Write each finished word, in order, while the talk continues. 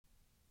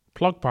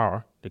Plug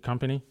Power, the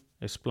company,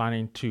 is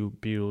planning to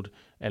build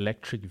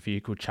electric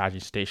vehicle charging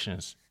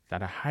stations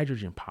that are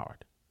hydrogen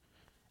powered.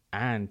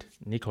 And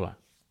Nikola,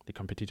 the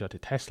competitor to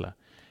Tesla,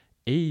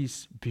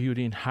 is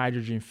building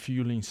hydrogen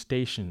fueling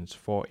stations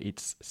for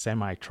its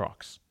semi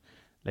trucks.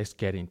 Let's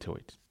get into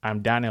it.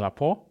 I'm Daniel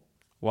Apo.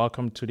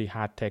 Welcome to the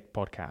Hard Tech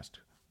Podcast,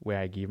 where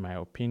I give my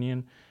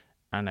opinion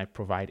and I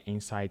provide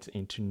insights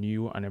into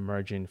new and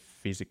emerging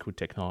physical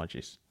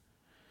technologies.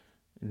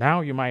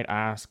 Now you might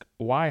ask,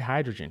 why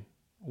hydrogen?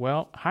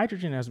 Well,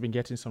 hydrogen has been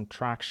getting some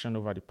traction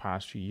over the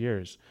past few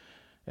years,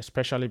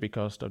 especially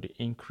because of the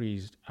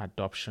increased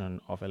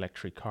adoption of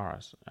electric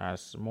cars.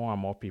 As more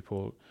and more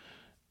people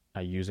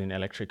are using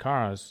electric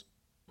cars,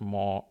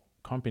 more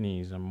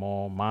companies and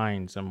more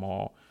minds and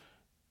more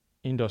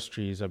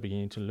industries are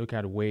beginning to look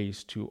at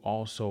ways to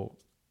also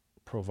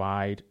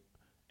provide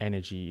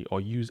energy or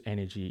use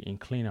energy in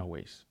cleaner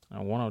ways.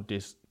 And one of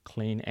these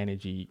clean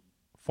energy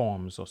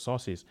forms or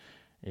sources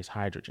is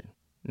hydrogen.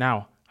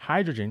 Now,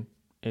 hydrogen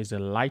is the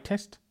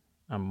lightest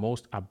and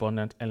most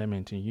abundant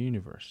element in the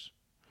universe.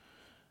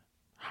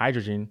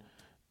 Hydrogen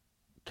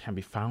can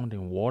be found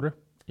in water.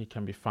 It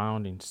can be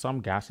found in some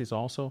gases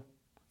also.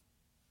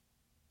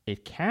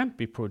 It can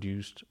be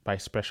produced by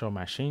special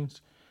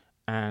machines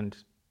and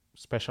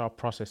special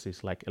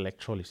processes like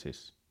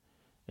electrolysis.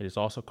 It is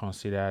also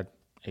considered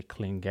a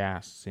clean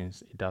gas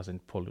since it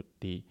doesn't pollute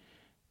the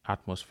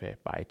atmosphere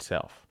by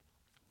itself.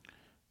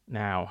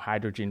 Now,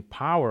 hydrogen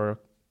power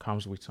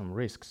comes with some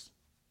risks.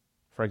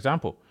 For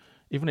example,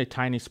 even a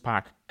tiny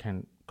spark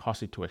can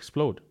cause it to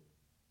explode.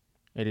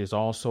 It is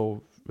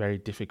also very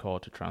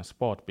difficult to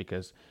transport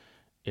because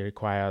it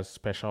requires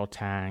special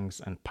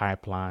tanks and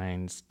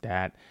pipelines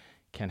that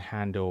can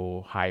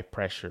handle high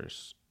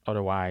pressures.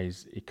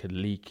 Otherwise, it could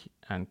leak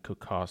and could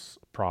cause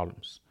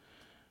problems.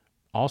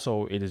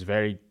 Also, it is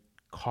very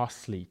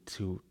costly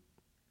to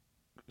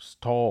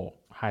store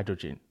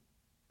hydrogen.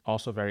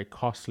 Also very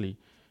costly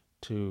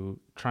to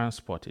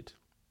transport it.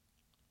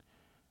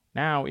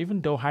 Now,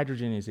 even though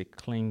hydrogen is a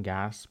clean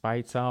gas by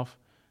itself,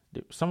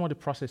 some of the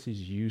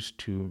processes used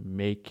to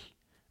make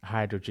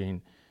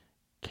hydrogen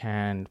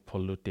can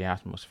pollute the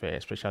atmosphere,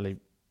 especially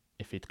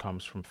if it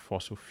comes from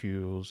fossil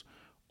fuels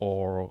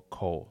or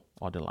coal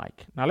or the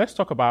like. Now, let's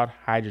talk about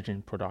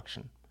hydrogen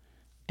production.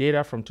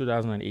 Data from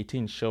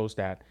 2018 shows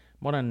that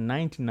more than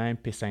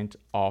 99%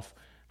 of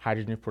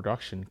hydrogen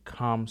production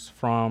comes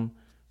from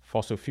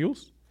fossil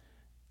fuels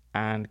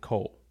and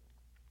coal.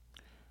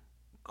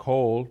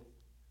 Coal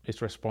is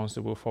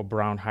responsible for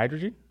brown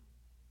hydrogen,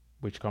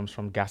 which comes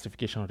from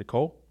gasification of the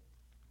coal.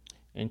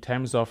 In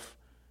terms of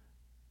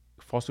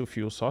fossil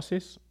fuel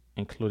sources,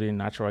 including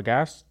natural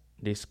gas,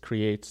 this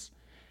creates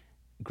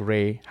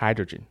gray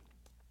hydrogen.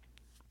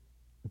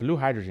 Blue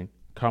hydrogen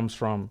comes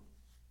from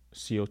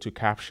CO2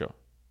 capture.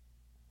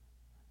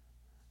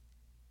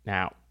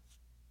 Now,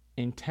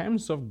 in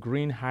terms of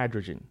green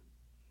hydrogen,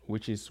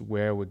 which is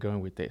where we're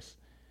going with this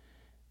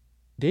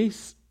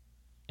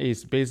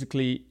is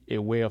basically a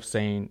way of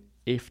saying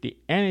if the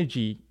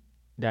energy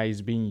that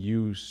is being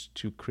used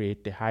to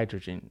create the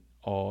hydrogen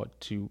or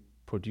to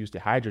produce the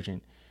hydrogen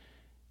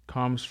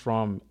comes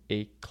from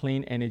a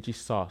clean energy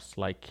source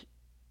like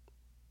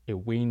a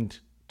wind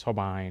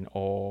turbine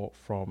or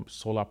from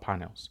solar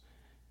panels,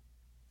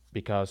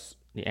 because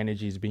the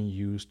energy is being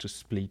used to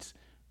split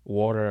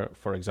water,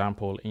 for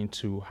example,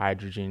 into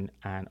hydrogen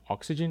and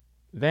oxygen,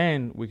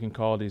 then we can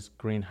call this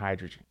green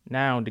hydrogen.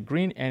 Now, the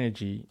green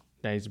energy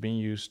that is being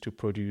used to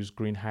produce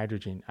green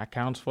hydrogen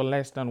accounts for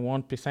less than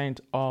 1%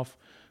 of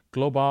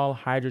global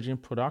hydrogen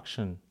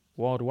production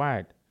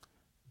worldwide,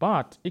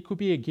 but it could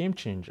be a game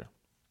changer.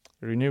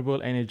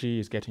 Renewable energy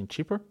is getting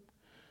cheaper.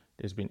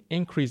 There's been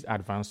increased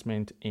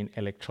advancement in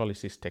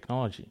electrolysis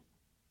technology,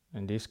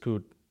 and this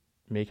could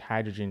make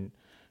hydrogen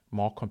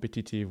more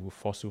competitive with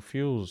fossil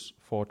fuels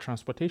for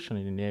transportation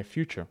in the near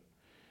future.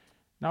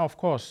 Now, of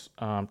course,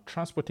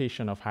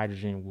 transportation of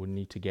hydrogen will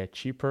need to get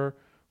cheaper,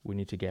 will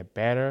need to get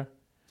better.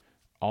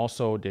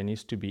 Also, there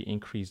needs to be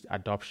increased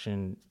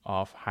adoption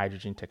of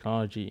hydrogen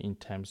technology in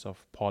terms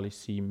of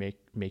policy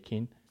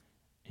making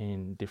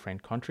in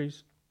different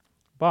countries.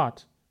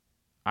 But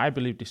I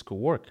believe this could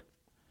work.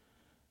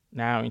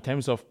 Now, in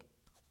terms of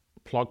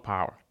Plug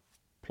Power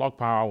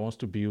wants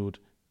to build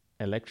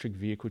electric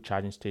vehicle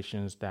charging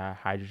stations that are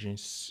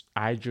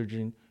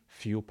hydrogen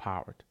fuel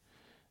powered.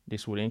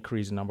 This would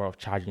increase the number of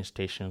charging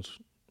stations,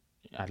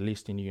 at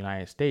least in the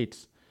United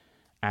States,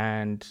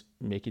 and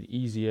make it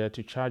easier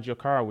to charge your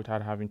car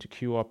without having to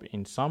queue up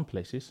in some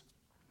places.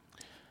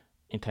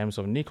 In terms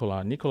of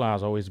Nikola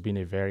has always been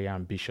a very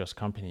ambitious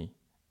company.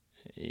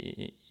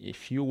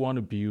 If you want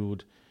to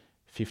build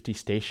 50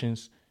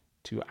 stations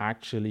to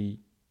actually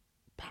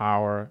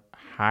power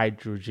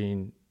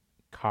hydrogen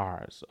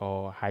cars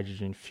or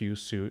hydrogen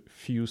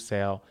fuel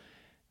cell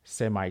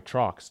semi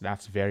trucks,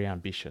 that's very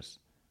ambitious.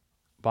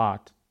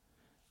 But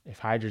if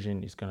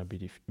hydrogen is going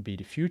to be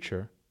the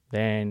future,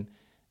 then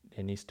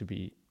there needs to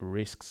be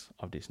risks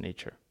of this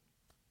nature.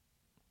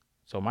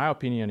 So my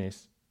opinion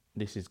is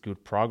this is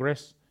good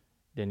progress.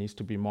 There needs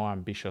to be more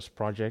ambitious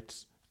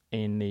projects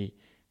in the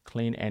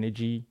clean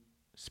energy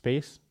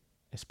space,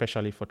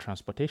 especially for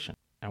transportation.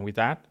 And with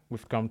that,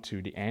 we've come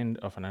to the end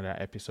of another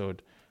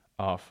episode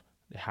of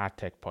the Hard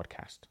Tech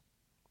Podcast.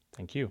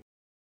 Thank you.